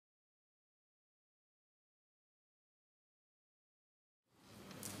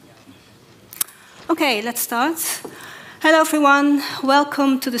Okay, let's start. Hello, everyone.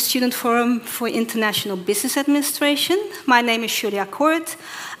 Welcome to the Student Forum for International Business Administration. My name is Julia Kort.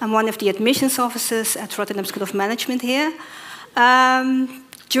 I'm one of the admissions officers at Rotterdam School of Management here.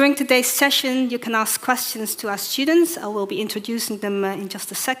 During today's session, you can ask questions to our students. I will be introducing them in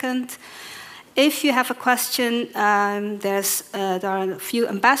just a second. If you have a question, there are a few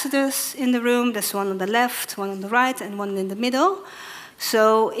ambassadors in the room. There's one on the left, one on the right, and one in the middle.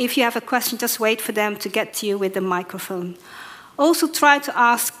 So if you have a question, just wait for them to get to you with the microphone. Also try to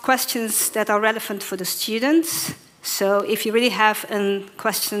ask questions that are relevant for the students. So if you really have a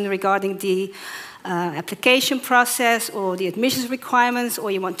question regarding the application process or the admissions requirements, or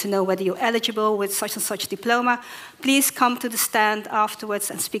you want to know whether you're eligible with such and such diploma, please come to the stand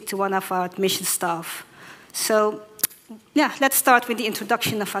afterwards and speak to one of our admission staff. So yeah, let's start with the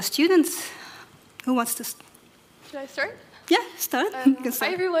introduction of our students. Who wants to start? Should I start? Yeah, start.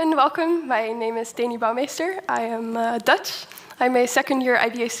 Hi everyone, welcome. My name is Dani Bouwmeester. I am Dutch. I'm a second-year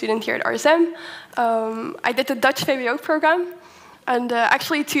IBA student here at RSM. I did the Dutch VWO program, and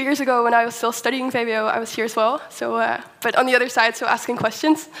actually 2 years ago when I was still studying VWO, I was here as well. So, but on the other side, so asking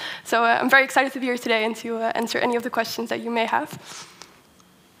questions. So I'm very excited to be here today and to answer any of the questions that you may have.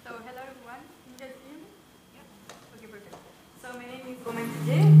 So hello everyone, can you guys hear me? Yeah. Okay, perfect. So my name is Romain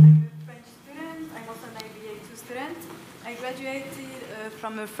Didier. I'm a French student. I'm also an IBA 2 student. I graduated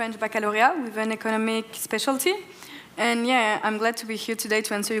from a French baccalaureate with an economic specialty. And yeah, I'm glad to be here today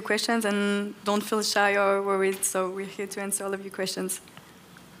to answer your questions, and don't feel shy or worried, so we're here to answer all of your questions.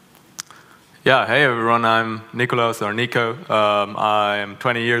 Yeah, hey everyone, I'm Nikolaus, or Nico. I'm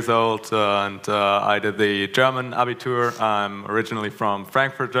 20 years old and I did the German Abitur. I'm originally from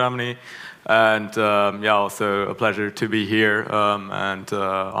Frankfurt, Germany. And yeah, also a pleasure to be here and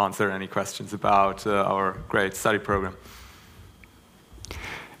answer any questions about our great study program.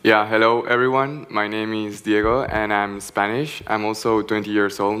 Yeah, hello everyone. My name is Diego and I'm Spanish. I'm also 20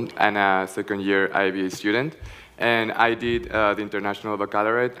 years old and a second-year IBA student. And I did the International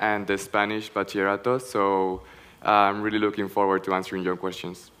Baccalaureate and the Spanish Bachillerato, so I'm really looking forward to answering your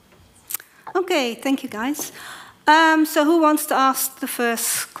questions. Okay, thank you guys. So who wants to ask the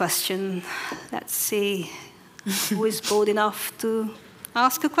first question? Let's see who is bold enough to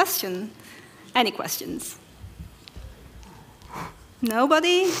ask a question. Any questions?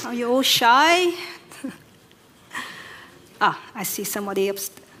 Nobody? Are you all shy? I see somebody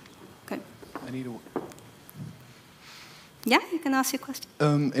upstairs. Okay. Yeah, you can ask your question.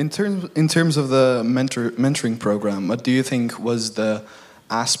 In terms of the mentoring program, what do you think was the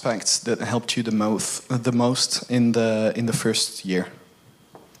aspects that helped you the most in the first year?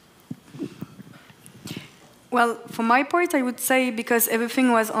 Well, for my part, I would say because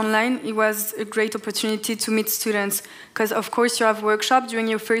everything was online, it was a great opportunity to meet students. Because of course you have workshop during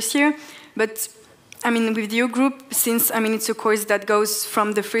your first year, but I mean with your group, since I mean it's a course that goes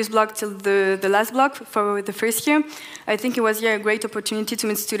from the first block till the last block for the first year, I think it was a great opportunity to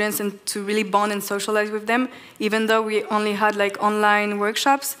meet students and to really bond and socialize with them. Even though we only had like online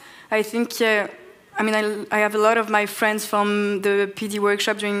workshops, I think I mean, I have a lot of my friends from the PD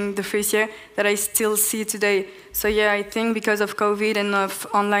workshop during the first year that I still see today. So yeah, I think because of COVID and of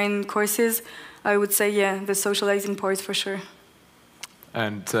online courses, I would say, yeah, the socializing part for sure.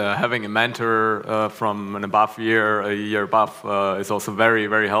 And having a mentor from an above year, a year above, is also very,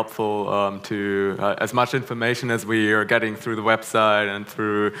 very helpful to as much information as we are getting through the website and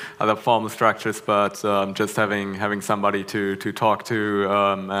through other formal structures, but just having somebody to talk to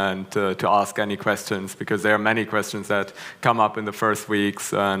and to ask any questions, because there are many questions that come up in the first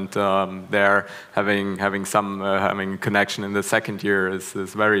weeks, and there having connection in the second year is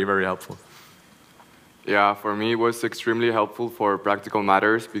very, very helpful. Yeah, for me it was extremely helpful for practical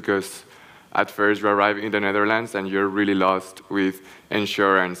matters because at first you arrive in the Netherlands and you're really lost with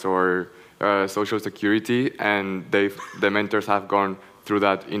insurance or social security, and the mentors have gone through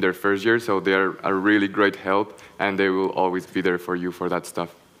that in their first year, so they're a really great help and they will always be there for you for that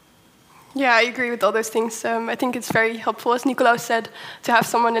stuff. Yeah, I agree with all those things. I think it's very helpful, as Nikolaus said, to have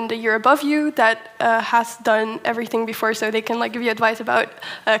someone in the year above you that has done everything before, so they can like give you advice about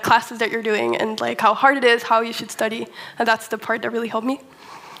classes that you're doing and like how hard it is, how you should study, and that's the part that really helped me.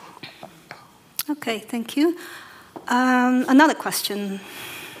 Okay, thank you. Another question.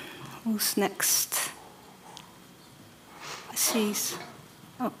 Who's next? I see.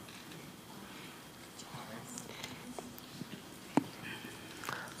 Oh.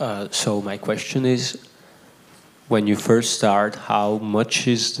 So my question is, when you first start, how much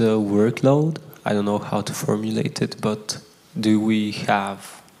is the workload? I don't know how to formulate it, but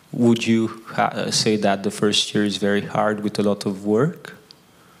would you say that the first year is very hard with a lot of work?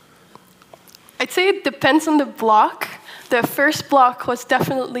 I'd say it depends on the block. The first block was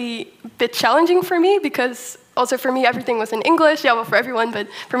definitely a bit challenging for me because also for me everything was in English. Yeah, well, for everyone, but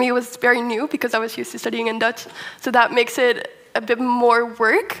for me it was very new because I was used to studying in Dutch. So that makes it a bit more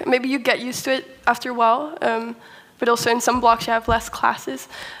work. Maybe you get used to it after a while, but also in some blocks you have less classes.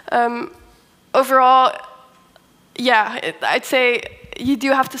 Overall, yeah, I'd say you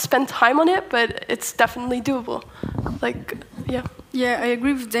do have to spend time on it, but it's definitely doable. Like, yeah. Yeah, I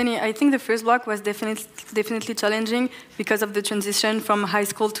agree with Danny. I think the first block was definitely challenging because of the transition from high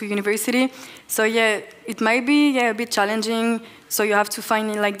school to university. So yeah, it might be a bit challenging. So you have to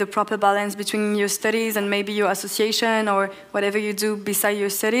find like the proper balance between your studies and maybe your association or whatever you do beside your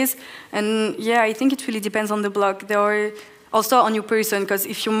studies. And yeah, I think it really depends on the block. There are also on your person, because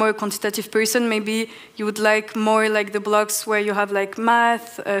if you're more a quantitative person, maybe you would like more like the blocks where you have like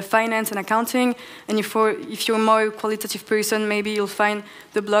math, finance, and accounting. And if you're more a qualitative person, maybe you'll find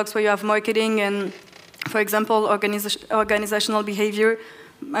the blocks where you have marketing and, for example, organizational behavior,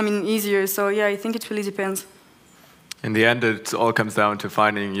 easier. So yeah, I think it really depends. In the end, it all comes down to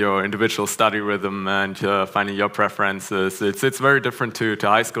finding your individual study rhythm and finding your preferences. It's very different to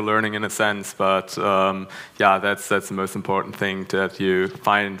high school learning in a sense, but yeah, that's the most important thing, that you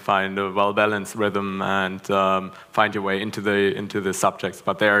find a well-balanced rhythm and find your way into the subjects.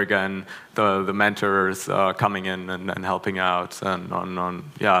 But there again, the mentors coming in and helping out and on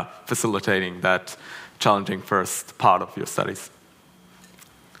facilitating that challenging first part of your studies.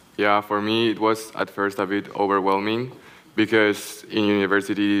 Yeah, for me, it was at first a bit overwhelming because in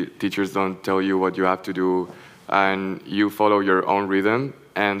university, teachers don't tell you what you have to do and you follow your own rhythm,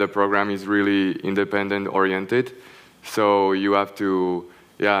 and the program is really independent-oriented. So you have to,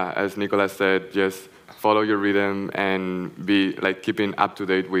 yeah, as Nicolas said, just follow your rhythm and be like keeping up to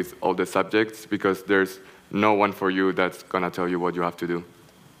date with all the subjects because there's no one for you that's gonna tell you what you have to do.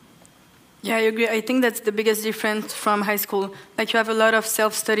 Yeah, I agree. I think that's the biggest difference from high school. Like you have a lot of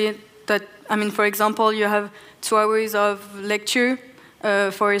self-study that, for example, you have 2 hours of lecture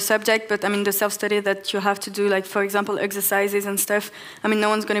for a subject, but the self-study that you have to do, like for example, exercises and stuff, no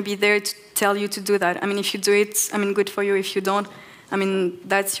one's going to be there to tell you to do that. If you do it, good for you. If you don't,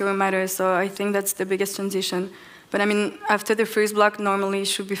 that's your matter. So I think that's the biggest transition. But after the first block, normally it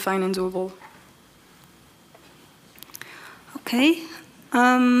should be fine and doable. Okay.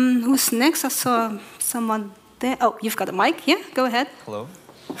 Who's next? I saw someone there. Oh, you've got a mic. Yeah, go ahead. Hello.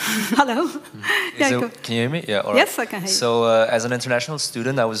 Hello. Can you hear me? Yeah. All right. Yes, I can hear you. So, as an international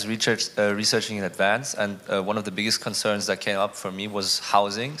student, I was researching in advance, and one of the biggest concerns that came up for me was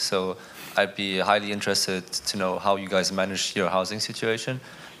housing. So, I'd be highly interested to know how you guys manage your housing situation,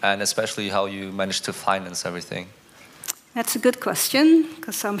 and especially how you manage to finance everything. That's a good question,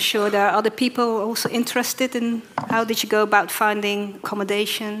 because I'm sure there are other people also interested in how did you go about finding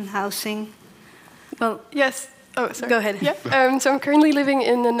accommodation, housing? Well, yes. Oh, sorry. Go ahead. Yeah. So I'm currently living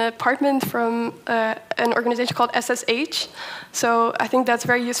in an apartment from an organization called SSH. So I think that's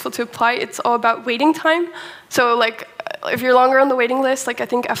very useful to apply. It's all about waiting time. So like, if you're longer on the waiting list, like I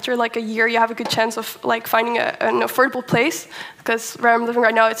think after like a year, you have a good chance of like finding an affordable place. Because where I'm living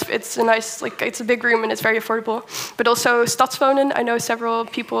right now, it's a nice, like it's a big room and it's very affordable. But also Stadswonen, I know several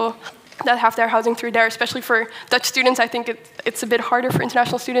people that have their housing through there, especially for Dutch students. I think it's a bit harder for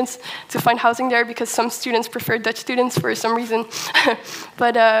international students to find housing there because some students prefer Dutch students for some reason.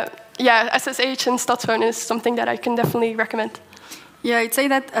 But yeah, SSH and Stadswonen is something that I can definitely recommend. Yeah, I'd say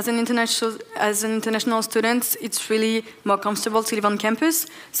that as an international student, it's really more comfortable to live on campus.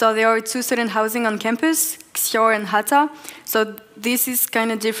 So there are 2 student housing on campus, Xior and Hata. So this is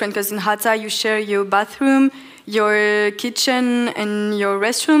kind of different because in Hata you share your bathroom, your kitchen and your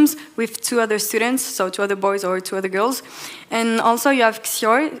restrooms with 2 other students, so 2 other boys or 2 other girls. And also you have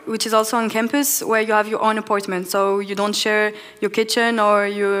Xior, which is also on campus, where you have your own apartment. So you don't share your kitchen or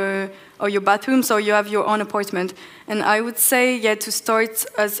your bathroom, so you have your own apartment. And I would say, yeah, to start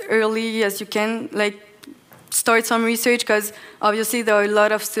as early as you can, like start some research, because obviously there are a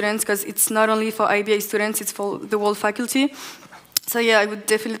lot of students, because it's not only for IBA students, it's for the whole faculty. So yeah, I would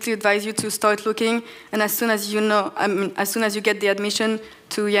definitely advise you to start looking, and as soon as you know, as soon as you get the admission,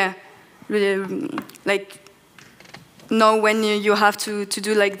 to really like know when you have to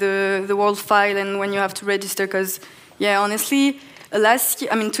do like the world file and when you have to register, because yeah, honestly, last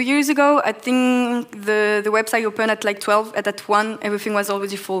year, 2 years ago, I think the website opened at like 12, and at 1, everything was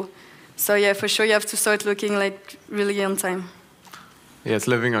already full. So yeah, for sure, you have to start looking like really on time. Yes,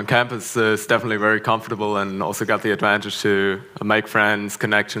 living on campus is definitely very comfortable and also got the advantage to make friends,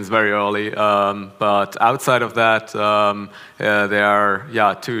 connections very early. But outside of that, there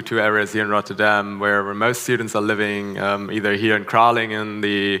are two areas here in Rotterdam where most students are living, either here in Kralingen, in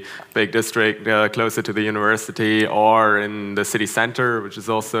the big district closer to the university, or in the city center, which is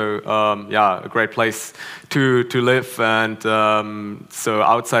also a great place to live. And so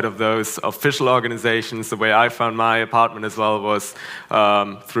outside of those official organizations, the way I found my apartment as well was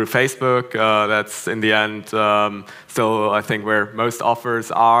through Facebook. That's in the end still, I think, where most offers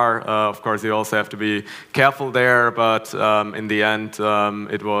are. Of course, you also have to be careful there, but in the end,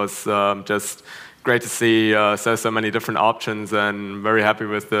 it was just great to see so many different options, and very happy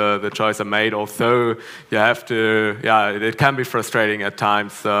with the choice I made. Although you have to, it can be frustrating at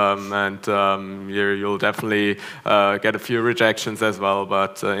times, and you'll definitely get a few rejections as well.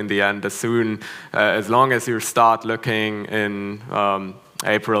 But in the end, as long as you start looking in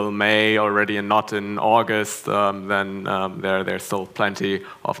April, May already, and not in August, then there's still plenty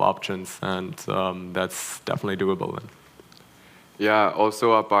of options, and that's definitely doable then. Yeah,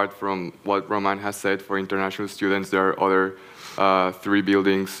 also apart from what Roman has said, for international students, there are other 3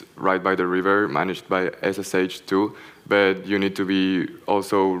 buildings right by the river managed by SSH too, but you need to be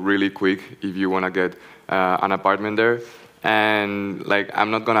also really quick if you want to get an apartment there. And I'm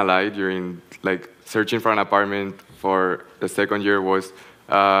not gonna lie, during searching for an apartment for the second year was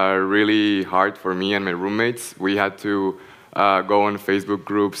really hard for me and my roommates. We had to go on Facebook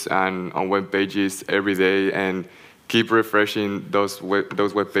groups and on web pages every day and keep refreshing those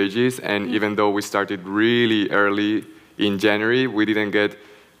web pages. And even though we started really early in January, we didn't get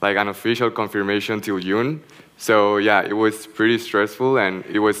an official confirmation till June. So yeah, it was pretty stressful, and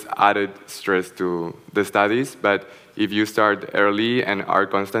it was added stress to the studies. But if you start early and are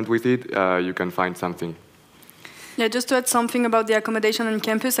constant with it, you can find something. Yeah, just to add something about the accommodation on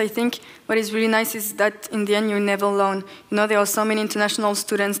campus, I think what is really nice is that in the end you're never alone. There are so many international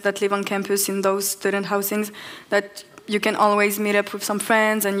students that live on campus in those student housings that you can always meet up with some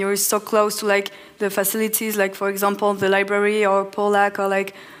friends, and you're so close to the facilities, for example, the library or Polak, or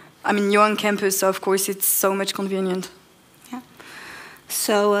you're on campus, so of course it's so much convenient. Yeah.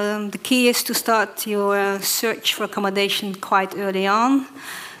 So the key is to start your search for accommodation quite early on.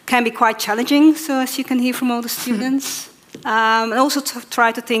 Can be quite challenging, so as you can hear from all the students. And also to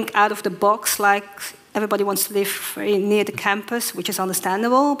try to think out of the box, everybody wants to live very near the campus, which is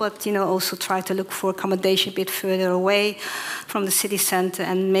understandable, but also try to look for accommodation a bit further away from the city center,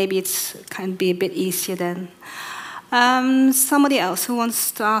 and maybe it can be a bit easier then. Somebody else who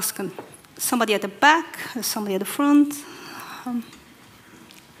wants to ask? Somebody at the back, somebody at the front.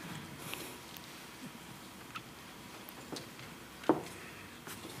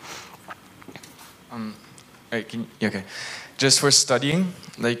 Okay. Just for studying,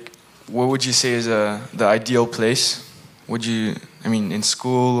 what would you say is the ideal place? Would you, in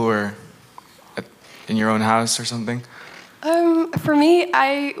school or in your own house or something? For me,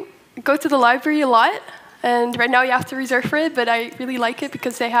 I go to the library a lot, and right now you have to reserve for it, but I really like it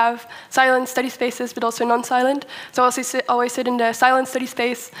because they have silent study spaces, but also non-silent. So I always sit in the silent study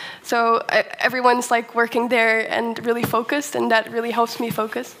space, so everyone's working there and really focused, and that really helps me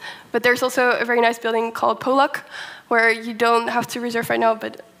focus. But there's also a very nice building called Polak, where you don't have to reserve right now,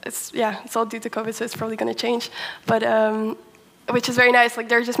 but it's all due to COVID, so it's probably going to change. But which is very nice.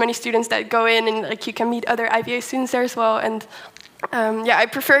 There are just many students that go in, and you can meet other IBA students there as well. And I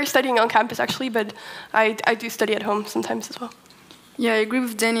prefer studying on campus actually, but I do study at home sometimes as well. Yeah, I agree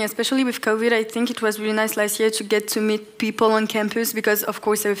with Danny, especially with COVID. I think it was really nice last year to get to meet people on campus because, of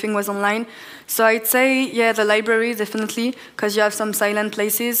course, everything was online. So I'd say, yeah, the library, definitely, because you have some silent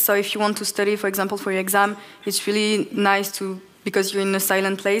places. So if you want to study, for example, for your exam, it's really nice because you're in a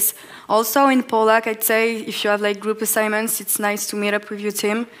silent place. Also in Polak, I'd say, if you have group assignments, it's nice to meet up with your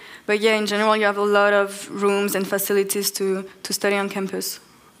team. But yeah, in general, you have a lot of rooms and facilities to study on campus.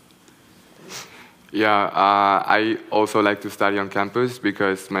 Yeah, I also like to study on campus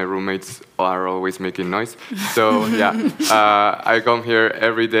because my roommates are always making noise. So yeah, I come here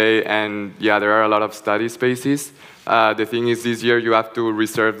every day, and yeah, there are a lot of study spaces. The thing is, this year you have to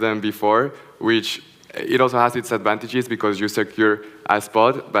reserve them before, which it also has its advantages because you secure a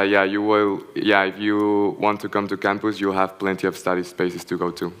spot. But yeah, if you want to come to campus, you have plenty of study spaces to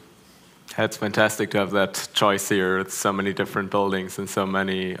go to. It's fantastic to have that choice here. It's so many different buildings and so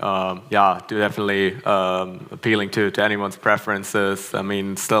many, definitely appealing to anyone's preferences. I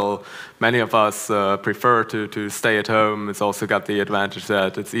mean, still, many of us prefer to stay at home. It's also got the advantage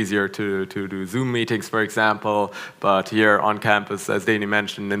that it's easier to do Zoom meetings, for example. But here on campus, as Dani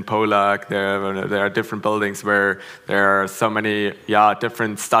mentioned, in Polag, there are different buildings where there are so many,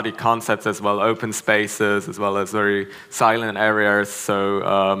 different study concepts as well, open spaces, as well as very silent areas. So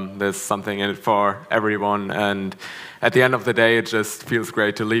there's something in it for everyone, and at the end of the day it just feels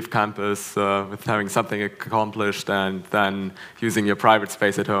great to leave campus with having something accomplished and then using your private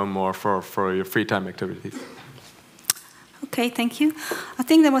space at home more for your free time activities. Okay, thank you. I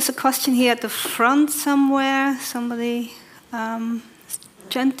think there was a question here at the front somewhere. Somebody,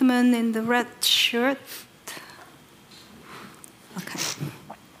 gentleman in the red shirt. Okay.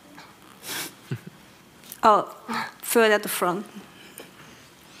 Oh, further at the front.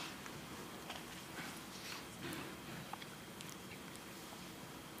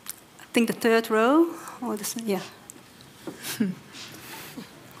 I think the third row, or yeah.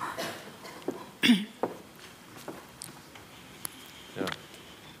 Yeah.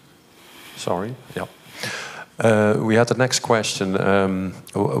 Sorry. Yeah. We had the next question.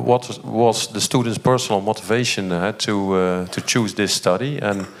 What was the students' personal motivation to choose this study?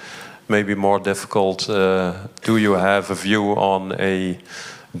 And maybe more difficult, do you have a view on a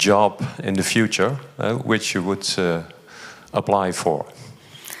job in the future which you would apply for?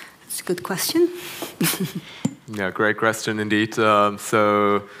 That's a good question. Yeah, great question indeed.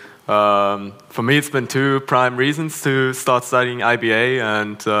 For me, it's been two prime reasons to start studying IBA,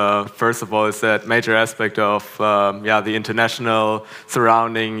 and first of all is that major aspect of the international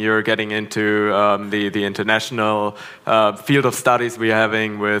surrounding. You're getting into the international field of studies we're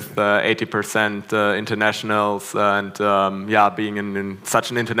having with 80% internationals, and being in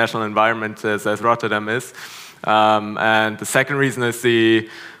such an international environment as Rotterdam is. And the second reason is the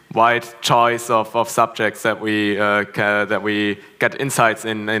wide choice of subjects that we get insights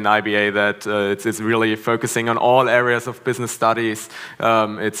in IBA, that it's really focusing on all areas of business studies.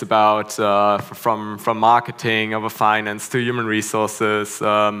 It's about from marketing over finance to human resources.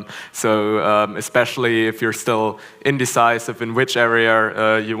 Especially if you're still indecisive in which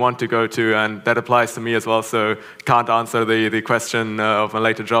area you want to go to, and that applies to me as well. So can't answer the question of a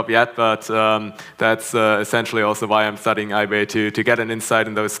later job yet, but that's essentially also why I'm studying IBA, to get an insight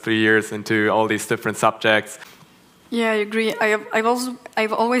in those 3 years into all these different subjects. Yeah, I agree.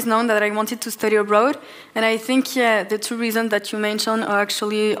 I've always known that I wanted to study abroad, and I think the two reasons that you mentioned are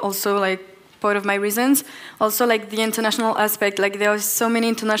actually also like part of my reasons. Also, like the international aspect. Like there are so many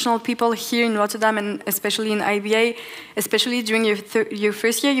international people here in Rotterdam, and especially in IBA. Especially during your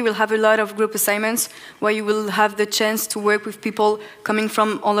first year, you will have a lot of group assignments where you will have the chance to work with people coming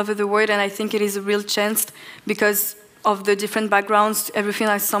from all over the world, and I think it is a real chance because of the different backgrounds, everything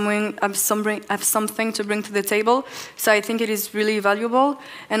has something to bring to the table. So I think it is really valuable.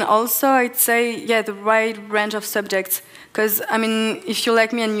 And also, I'd say, the wide range of subjects. Because, I mean, if you're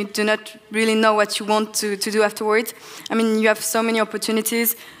like me and you do not really know what you want to do afterwards, I mean, you have so many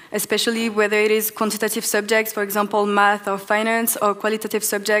opportunities, especially whether it is quantitative subjects, for example, math or finance, or qualitative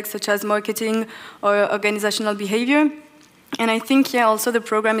subjects such as marketing or organizational behavior. And I think, also the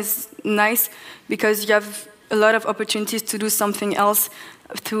program is nice because you have a lot of opportunities to do something else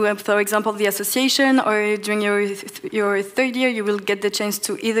through, for example, the association, or during your third year, you will get the chance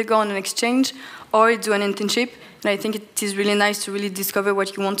to either go on an exchange or do an internship. And I think it is really nice to really discover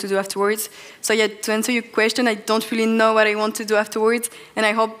what you want to do afterwards. So to answer your question, I don't really know what I want to do afterwards. And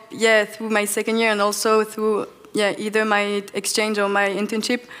I hope, through my second year and also through, either my exchange or my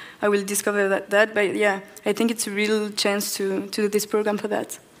internship, I will discover that. But I think it's a real chance to do this program for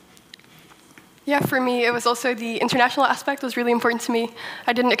that. Yeah, for me, it was also the international aspect was really important to me.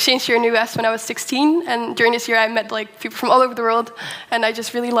 I did an exchange year in the US when I was 16, and during this year I met people from all over the world, and I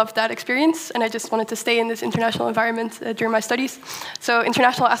just really loved that experience, and I just wanted to stay in this international environment during my studies. So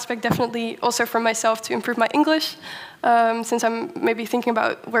international aspect definitely also for myself to improve my English, since I'm maybe thinking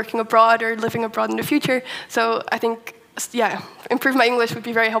about working abroad or living abroad in the future. So I think, improve my English would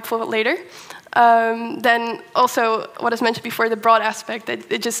be very helpful later. Then also, what was mentioned before, the broad aspect,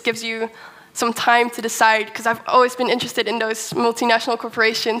 that it just gives you some time to decide, because I've always been interested in those multinational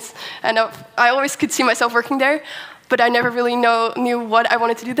corporations, and I always could see myself working there, but I never really knew what I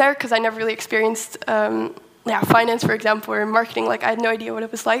wanted to do there, because I never really experienced finance, for example, or marketing. Like, I had no idea what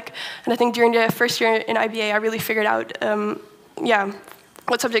it was like. And I think during the first year in IBA, I really figured out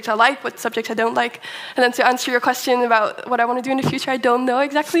what subjects I like, what subjects I don't like. And then to answer your question about what I want to do in the future, I don't know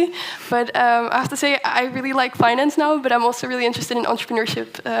exactly. But I have to say, I really like finance now, but I'm also really interested in entrepreneurship.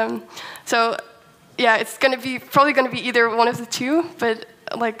 So yeah, it's probably going to be either one of the two, but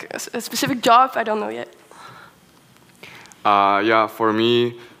like a specific job, I don't know yet. Yeah, for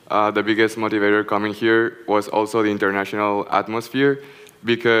me, the biggest motivator coming here was also the international atmosphere,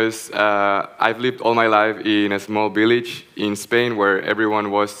 because I've lived all my life in a small village in Spain where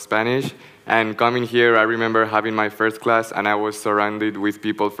everyone was Spanish. And coming here, I remember having my first class, and I was surrounded with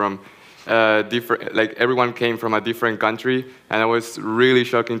people from like everyone came from a different country, and it was really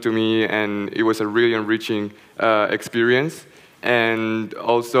shocking to me, and it was a really enriching experience. And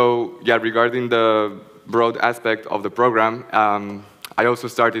also, yeah, regarding the broad aspect of the program, I also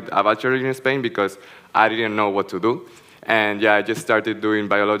started a bachelor in Spain because I didn't know what to do. And yeah, I just started doing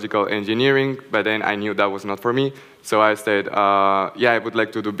biological engineering, but then I knew that was not for me. So I said, yeah, I would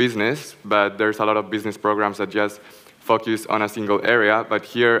like to do business, but there's a lot of business programs that just focus on a single area. But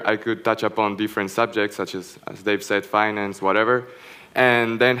here I could touch upon different subjects, such as Dave said, finance, whatever.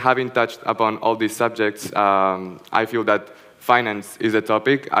 And then having touched upon all these subjects, I feel that finance is a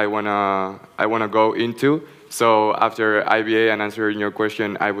topic I wanna go into. So after IBA and answering your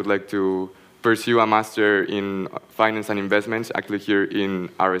question, I would like to pursue a master in finance and investments, actually here in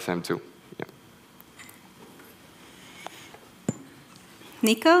RSM too. Yeah.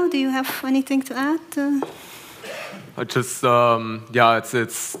 Nico, do you have anything to add? Just yeah,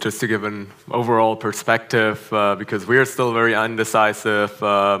 it's just to give an overall perspective because we're still very undecisive,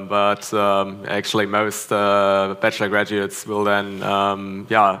 but actually most bachelor graduates will then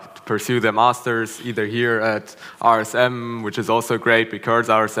yeah, pursue their masters either here at RSM, which is also great because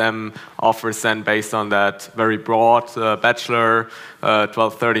RSM offers then based on that very broad bachelor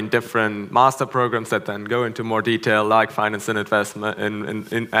 12, 13 different master programs that then go into more detail, like finance and investment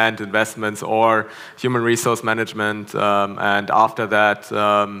and investments or human resource management. And after that,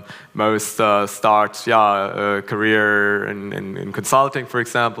 most start a career in consulting, for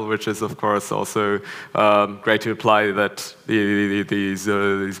example, which is of course also great to apply that these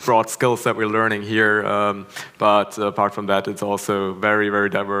broad skills that we're learning here. But apart from that, it's also very, very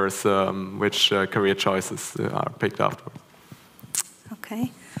diverse which career choices are picked after.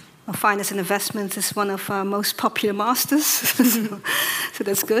 Okay. Well, finance and investment is one of our most popular masters, so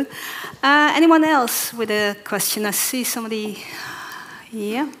that's good. Anyone else with a question? I see somebody.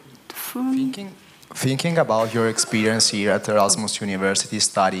 Yeah. Thinking about your experience here at Erasmus University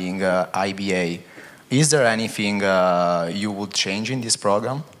studying IBA, is there anything you would change in this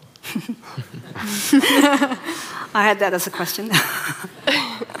program? I had that as a question.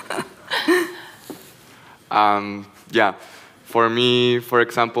 Yeah. For me, for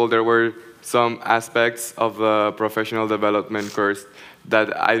example, there were some aspects of the professional development course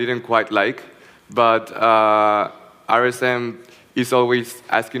that I didn't quite like, but RSM is always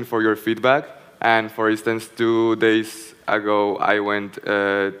asking for your feedback. And for instance, 2 days ago, I went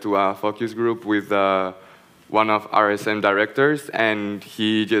to a focus group with one of RSM directors, and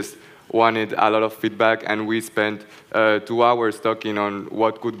he just wanted a lot of feedback, and we spent 2 hours talking on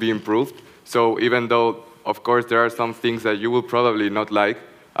what could be improved. So even though of course, there are some things that you will probably not like.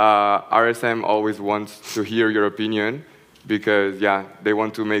 RSM always wants to hear your opinion because, yeah, they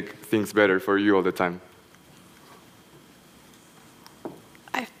want to make things better for you all the time.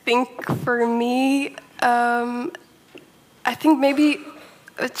 I think for me, I think maybe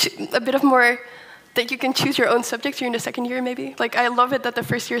a bit of more that you can choose your own subjects during the second year, maybe. Like, I love it that the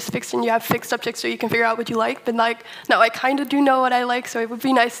first year is fixed and you have fixed subjects so you can figure out what you like. But like, now I kind of do know what I like, so it would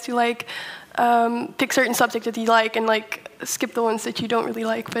be nice to like pick certain subjects that you like and like skip the ones that you don't really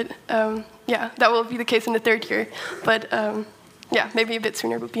like. But yeah, that will be the case in the third year. But yeah, maybe a bit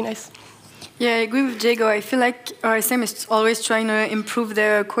sooner would be nice. Yeah, I agree with Diego. I feel like RSM is always trying to improve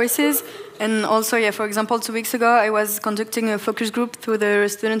their courses. And also, yeah, for example, 2 weeks ago, I was conducting a focus group through the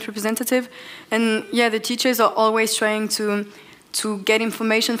student representative. And yeah, the teachers are always trying to get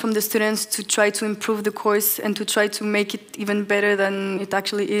information from the students to try to improve the course and to try to make it even better than it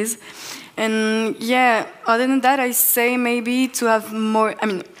actually is. And yeah, other than that, I say maybe to have more, I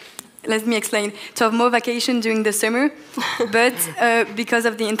mean, let me explain, to have more vacation during the summer, but because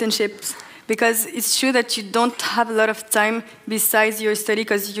of the internships. Because it's true that you don't have a lot of time besides your study,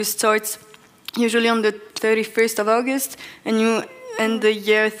 because you start usually on the 31st of August, and you end the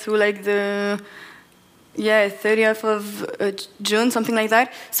year through like the 30th of June, something like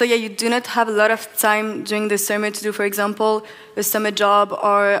that. So yeah, you do not have a lot of time during the summer to do, for example, a summer job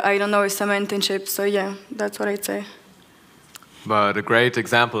or, I don't know, a summer internship. So yeah, that's what I'd say. But a great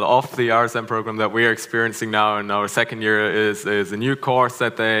example of the RSM program that we are experiencing now in our second year is a new course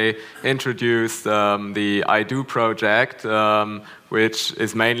that they introduced, the I Do project, which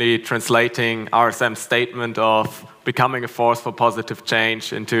is mainly translating RSM's statement of becoming a force for positive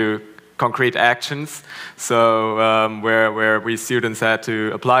change into concrete actions. So where we students had to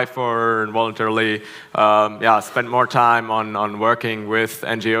apply for and voluntarily spend more time on working with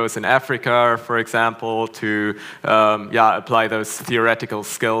NGOs in Africa, for example, to apply those theoretical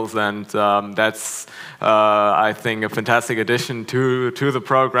skills. And that's, I think, a fantastic addition to the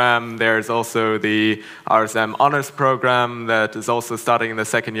program. There's also the RSM Honors program that is also starting in the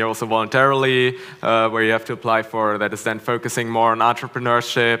second year, also voluntarily, where you have to apply for, that is then focusing more on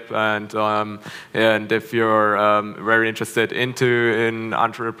entrepreneurship. And if you're very interested in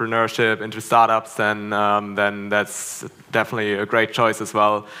entrepreneurship, into startups, then that's definitely a great choice as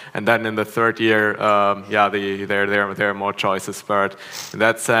well. And then in the third year, there are more choices. But in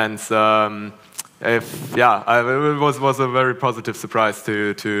that sense, it was a very positive surprise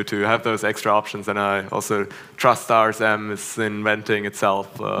to have those extra options, and I also trust RSM is inventing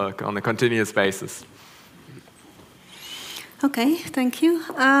itself on a continuous basis. Okay, thank you.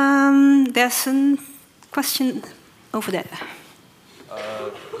 There's a question over there.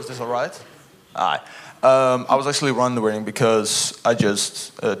 Is this all right? Hi. I was actually wondering, because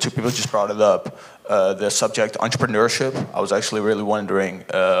two people just brought it up, the subject entrepreneurship. I was actually really wondering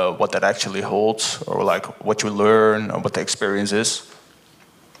what that actually holds, or like what you learn, or what the experience is.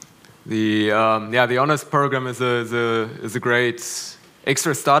 The honors program is a great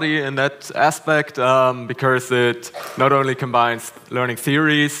extra study in that aspect, because it not only combines learning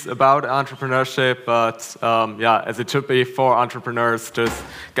theories about entrepreneurship, but as it should be for entrepreneurs, just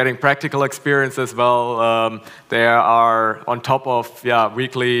getting practical experience as well. There are, on top of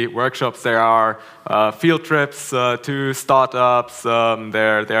weekly workshops, there are field trips to startups.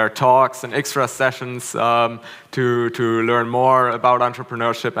 There are talks and extra sessions to learn more about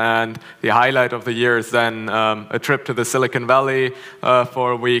entrepreneurship, and the highlight of the year is then a trip to the Silicon Valley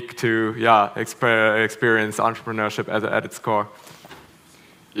for a week to experience entrepreneurship at its core.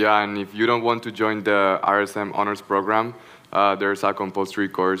 Yeah, and if you don't want to join the RSM Honors Program, there's a compulsory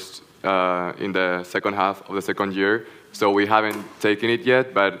course in the second half of the second year. So we haven't taken it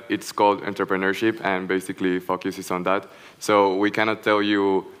yet, but it's called Entrepreneurship and basically focuses on that. So we cannot tell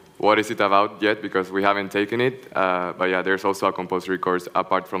you what is it about yet because we haven't taken it. But yeah, there's also a compulsory course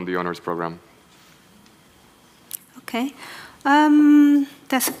apart from the honors program. Okay.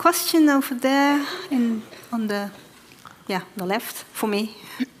 There's a question over there on the left for me.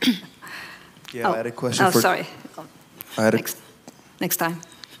 Yeah, I had a question for... Oh, sorry. Next time.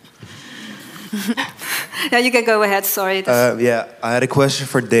 Yeah, you can go ahead, sorry. I had a question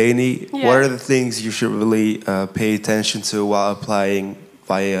for Dani. Yeah. What are the things you should really pay attention to while applying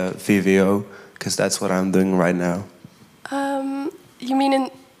via VWO? Because that's what I'm doing right now. You mean in...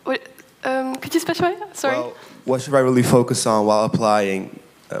 could you specify? Sorry. Well, what should I really focus on while applying?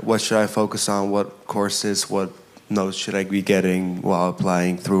 What should I focus on? What courses, what notes should I be getting while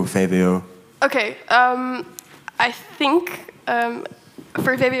applying through VWO? Okay, I think...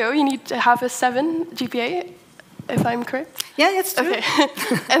 for VWO, you need to have a 7 GPA, if I'm correct. Yeah, that's true. Okay.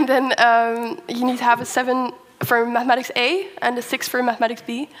 And then you need to have a 7 for Mathematics A and a 6 for Mathematics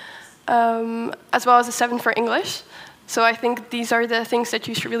B, as well as a 7 for English. So I think these are the things that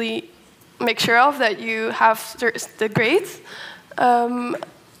you should really make sure of, that you have the grades.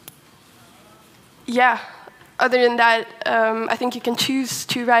 Other than that, I think you can choose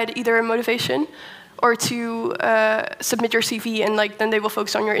to write either a motivation or to submit your CV, and then they will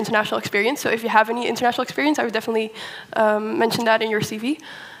focus on your international experience. So if you have any international experience, I would definitely mention that in your CV.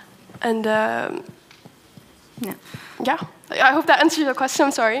 And I hope that answers your question.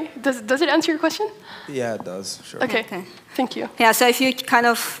 I'm sorry. Does it answer your question? Yeah, it does. Sure. Okay. Thank you. Yeah, so if you're kind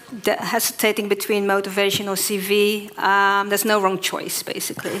of hesitating between motivation or CV, there's no wrong choice,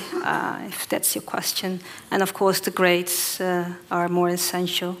 basically, if that's your question. And of course, the grades are more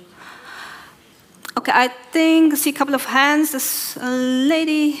essential. Okay, I see a couple of hands. There's a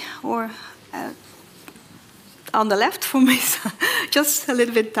lady on the left for me, just a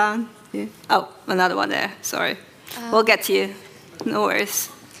little bit down. Yeah. Oh, another one there. Sorry. We'll get to you. No worries.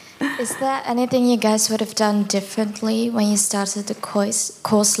 Is there anything you guys would have done differently when you started the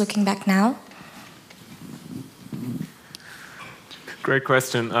course looking back now? Great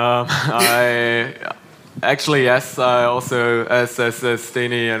question. Actually, yes. Also, as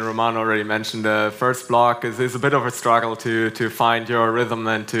Steny and Roman already mentioned, the first block is a bit of a struggle to find your rhythm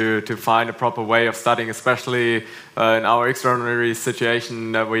and to find a proper way of studying, especially in our extraordinary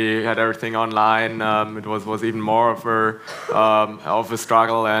situation that we had everything online. It was even more of a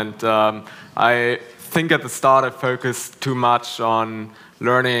struggle, and I think at the start I focused too much on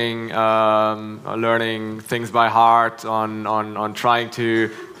learning things by heart, on trying to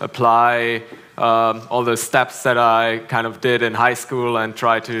apply all the steps that I kind of did in high school and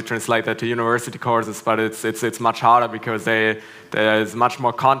try to translate that to university courses. But it's much harder because there's much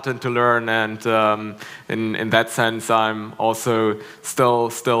more content to learn, and in that sense, I'm also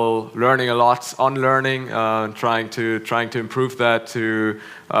still learning a lot on learning, trying to improve that to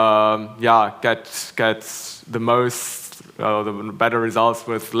get the the better results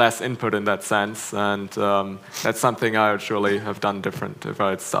with less input in that sense, and that's something I would surely have done different if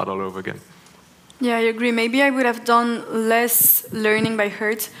I'd start all over again. Yeah, I agree. Maybe I would have done less learning by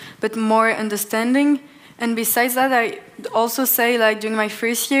heart, but more understanding. And besides that, I also say, like, during my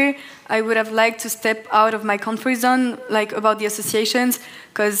first year, I would have liked to step out of my comfort zone, like, about the associations,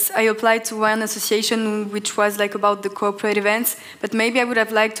 because I applied to one association which was, like, about the corporate events, but maybe I would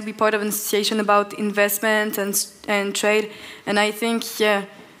have liked to be part of an association about investment and trade. And I think, yeah,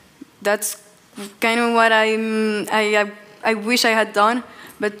 that's kind of what I wish I had done.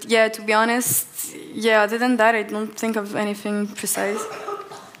 But yeah, to be honest, yeah, other than that, I don't think of anything precise.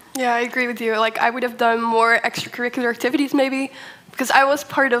 Yeah, I agree with you. Like, I would have done more extracurricular activities maybe, because I was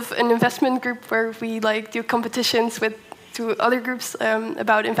part of an investment group where we like do competitions with two other groups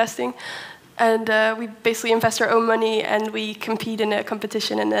about investing, and we basically invest our own money and we compete in a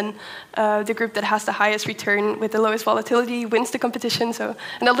competition, and then the group that has the highest return with the lowest volatility wins the competition. So,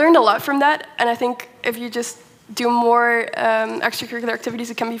 and I learned a lot from that, and I think if you just do more extracurricular activities,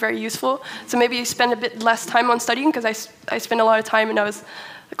 it can be very useful. So maybe you spend a bit less time on studying, because I spent a lot of time and I was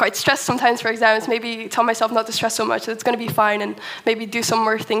quite stressed sometimes for exams. Maybe tell myself not to stress so much, that it's going to be fine, and maybe do some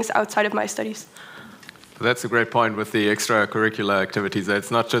more things outside of my studies. That's a great point with the extracurricular activities.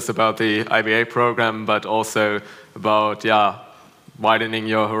 It's not just about the IBA program, but also about widening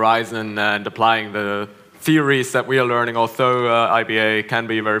your horizon and applying the theories that we are learning, although IBA can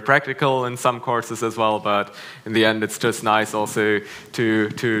be very practical in some courses as well, but in the end it's just nice also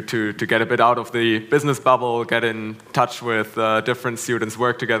to get a bit out of the business bubble, get in touch with different students,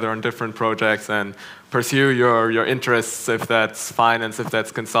 work together on different projects, and pursue your interests, if that's finance, if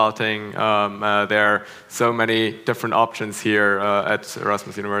that's consulting. There are so many different options here at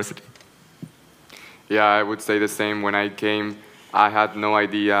Erasmus University. Yeah, I would say the same. When I came, I had no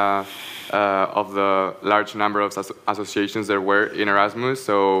idea of the large number of associations there were in Erasmus,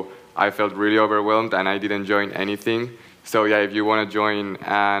 so I felt really overwhelmed and I didn't join anything. So yeah, if you want to join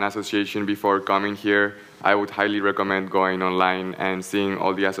an association before coming here, I would highly recommend going online and seeing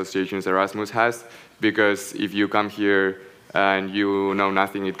all the associations Erasmus has, because if you come here and you know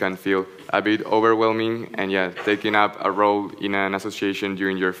nothing, it can feel a bit overwhelming. And yeah, taking up a role in an association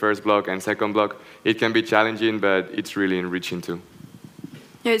during your first block and second block, it can be challenging, but it's really enriching too.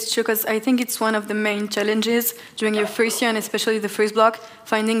 Yeah, it's true, because I think it's one of the main challenges during your first year, and especially the first block,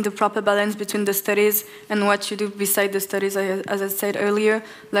 finding the proper balance between the studies and what you do beside the studies, as I said earlier,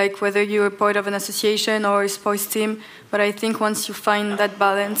 like whether you're part of an association or a sports team. But I think once you find that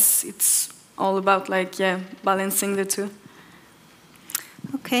balance, it's all about, like, yeah, balancing the two.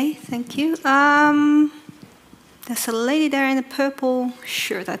 Okay, thank you. There's a lady there in a purple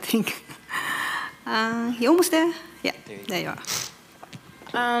shirt, I think. You almost there? Yeah, there you are.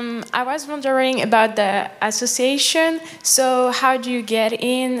 I was wondering about the association. So how do you get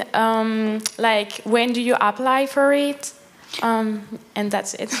in? Like, when do you apply for it? And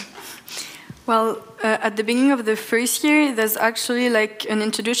that's it. Well, at the beginning of the first year, there's actually like an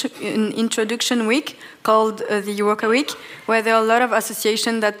introduction week called the Eureka Week, where there are a lot of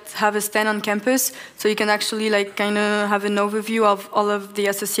associations that have a stand on campus, so you can actually like kind of have an overview of all of the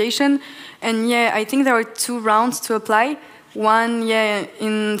association. And yeah, I think there are 2 rounds to apply. One, yeah,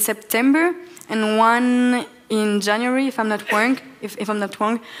 in September, and one in January, if I'm not wrong. If I'm not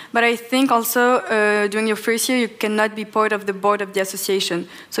wrong, but I think also during your first year you cannot be part of the board of the association.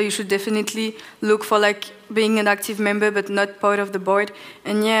 So you should definitely look for like being an active member, but not part of the board.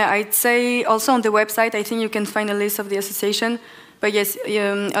 And yeah, I'd say also on the website, I think you can find a list of the association. But yes,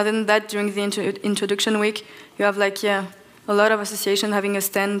 other than that, during the introduction week, you have like a lot of associations having a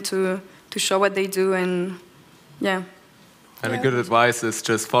stand to show what they do, and yeah. And a good advice is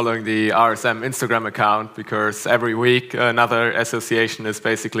just following the RSM Instagram account, because every week another association is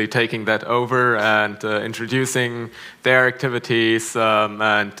basically taking that over and introducing their activities.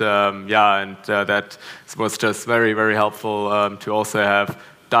 That was just very, very helpful to also have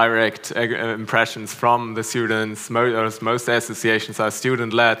direct impressions from the students. Most associations are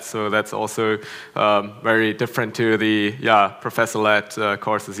student-led, so that's also very different to the professor-led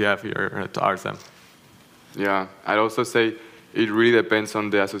courses you have here at RSM. Yeah, I'd also say it really depends on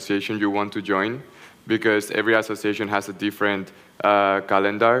the association you want to join, because every association has a different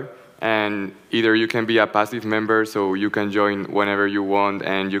calendar, and either you can be a passive member, so you can join whenever you want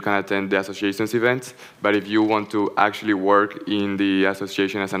and you can attend the association's events, but if you want to actually work in the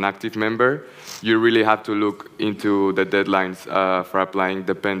association as an active member, you really have to look into the deadlines for applying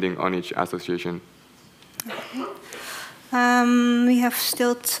depending on each association. Okay. We have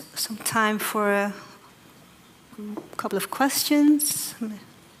still some time for a couple of questions.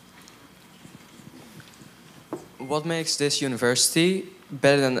 What makes this university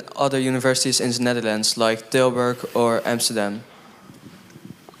better than other universities in the Netherlands, like Tilburg or Amsterdam?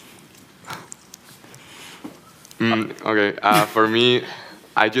 Okay, for me,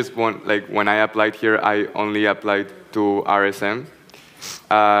 I just want, like, when I applied here, I only applied to RSM.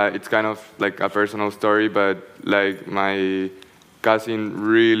 It's kind of like a personal story, but like my cousin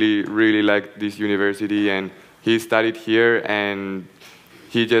really, really liked this university, and he studied here, and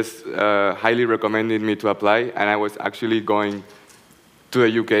he just highly recommended me to apply, and I was actually going to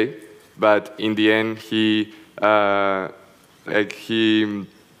the UK, but in the end, he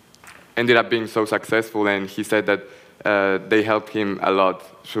ended up being so successful, and he said that they helped him a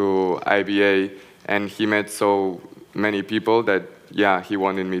lot through IBA, and he met so many people that, yeah, he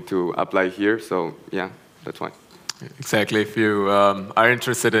wanted me to apply here, so yeah, that's why. Exactly. If you are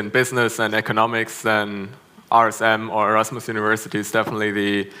interested in business and economics, then RSM or Erasmus University is definitely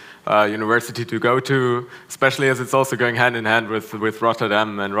the university to go to, especially as it's also going hand in hand with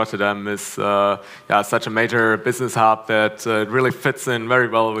Rotterdam, and Rotterdam is such a major business hub that it really fits in very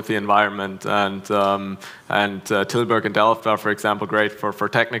well with the environment, and Tilburg and Delft are, for example, great for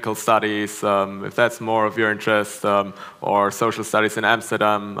technical studies, if that's more of your interest, or social studies in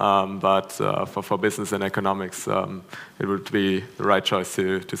Amsterdam, but for business and economics, it would be the right choice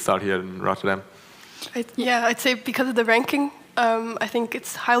to start here in Rotterdam. I'd say because of the ranking, I think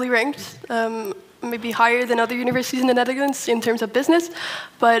it's highly ranked, maybe higher than other universities in the Netherlands in terms of business.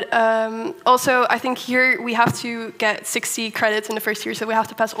 But also, I think here we have to get 60 credits in the first year, so we have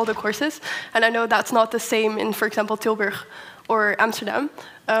to pass all the courses. And I know that's not the same in, for example, Tilburg or Amsterdam.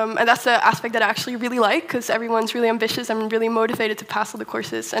 And that's the aspect that I actually really like, because everyone's really ambitious and really motivated to pass all the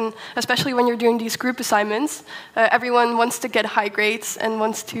courses. And especially when you're doing these group assignments, everyone wants to get high grades and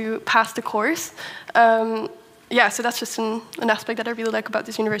wants to pass the course. So that's just an aspect that I really like about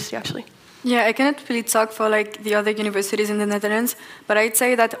this university, actually. Yeah, I cannot really talk for like the other universities in the Netherlands, but I'd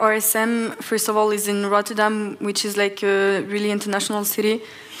say that RSM, first of all, is in Rotterdam, which is like a really international city.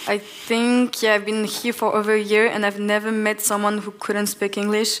 I think, I've been here for over a year and I've never met someone who couldn't speak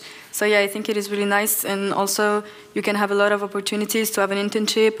English. So I think it is really nice, and also you can have a lot of opportunities to have an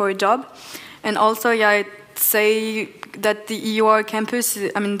internship or a job. And also, I'd say that the EUR campus,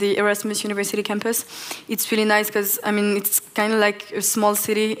 the Erasmus University campus, it's really nice because, it's kind of like a small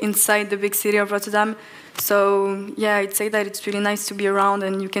city inside the big city of Rotterdam. So, I'd say that it's really nice to be around,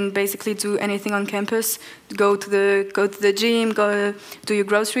 and you can basically do anything on campus. Go to the gym, go do your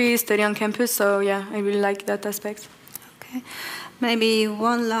groceries, study on campus. So, I really like that aspect. Okay. Maybe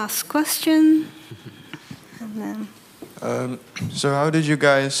one last question. And then... So how did you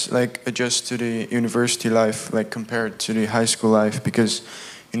guys adjust to the university life, compared to the high school life? Because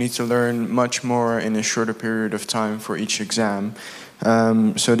you need to learn much more in a shorter period of time for each exam.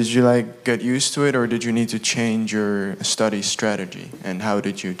 So did you get used to it, or did you need to change your study strategy? And how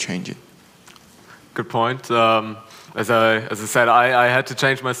did you change it? Good point. As I said, I had to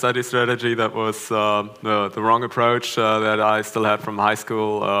change my study strategy. That was the wrong approach that I still had from high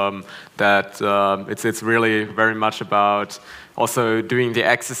school. It's really very much about also doing the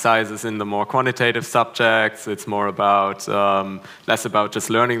exercises in the more quantitative subjects. It's more about less about just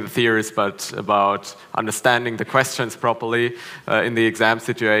learning the theories, but about understanding the questions properly in the exam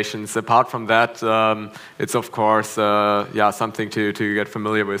situations. Apart from that, it's of course something to get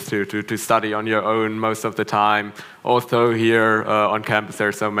familiar with, to study on your own most of the time. Also here on campus, there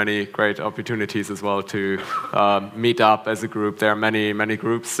are so many great opportunities as well to meet up as a group. There are many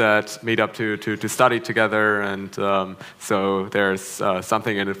groups that meet up to study together, and so there's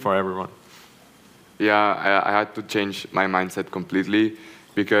something in it for everyone. Yeah, I had to change my mindset completely,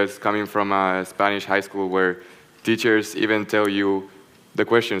 because coming from a Spanish high school where teachers even tell you the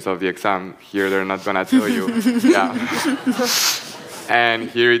questions of the exam. Here, they're not gonna tell you. Yeah. And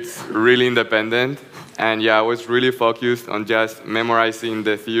here it's really independent. And yeah, I was really focused on just memorizing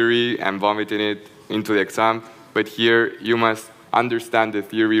the theory and vomiting it into the exam. But here, you must understand the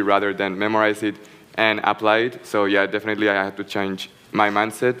theory rather than memorize it and apply it. So yeah, definitely I had to change my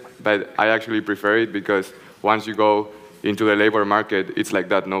mindset. But I actually prefer it because once you go into the labor market, it's like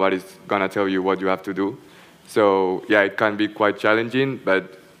that. Nobody's gonna tell you what you have to do. So yeah, it can be quite challenging,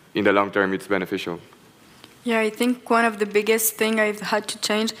 but in the long term, it's beneficial. Yeah, I think one of the biggest thing I've had to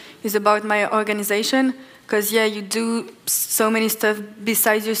change is about my organization. Because yeah, you do so many stuff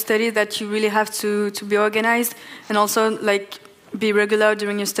besides your study that you really have to be organized, and also like be regular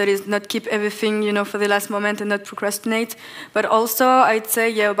during your studies, not keep everything, you know, for the last moment and not procrastinate. But also, I'd say,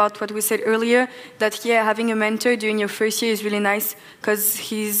 yeah, about what we said earlier, that, yeah, having a mentor during your first year is really nice because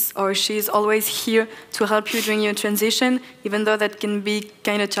he's or she's always here to help you during your transition, even though that can be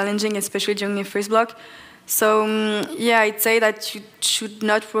kind of challenging, especially during your first block. So, yeah, I'd say that you should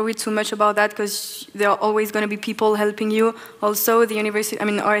not worry too much about that because there are always going to be people helping you. Also, the university,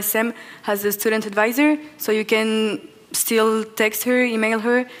 RSM has a student advisor, so you can still text her, email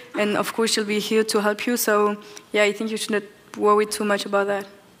her, and of course she'll be here to help you. So yeah, I think you shouldn't worry too much about that.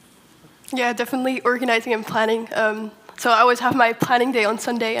 Yeah, definitely organizing and planning. So I always have my planning day on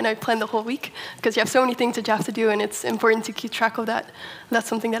Sunday, and I plan the whole week because you have so many things that you have to do, and it's important to keep track of that. That's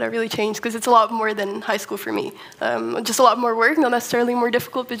something that I really changed because it's a lot more than high school for me. Just a lot more work, not necessarily more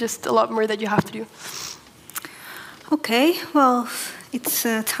difficult, but just a lot more that you have to do. Okay, well, it's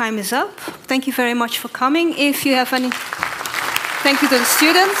time is up. Thank you very much for coming. If you have any, thank you to the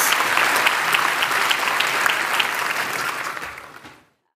students.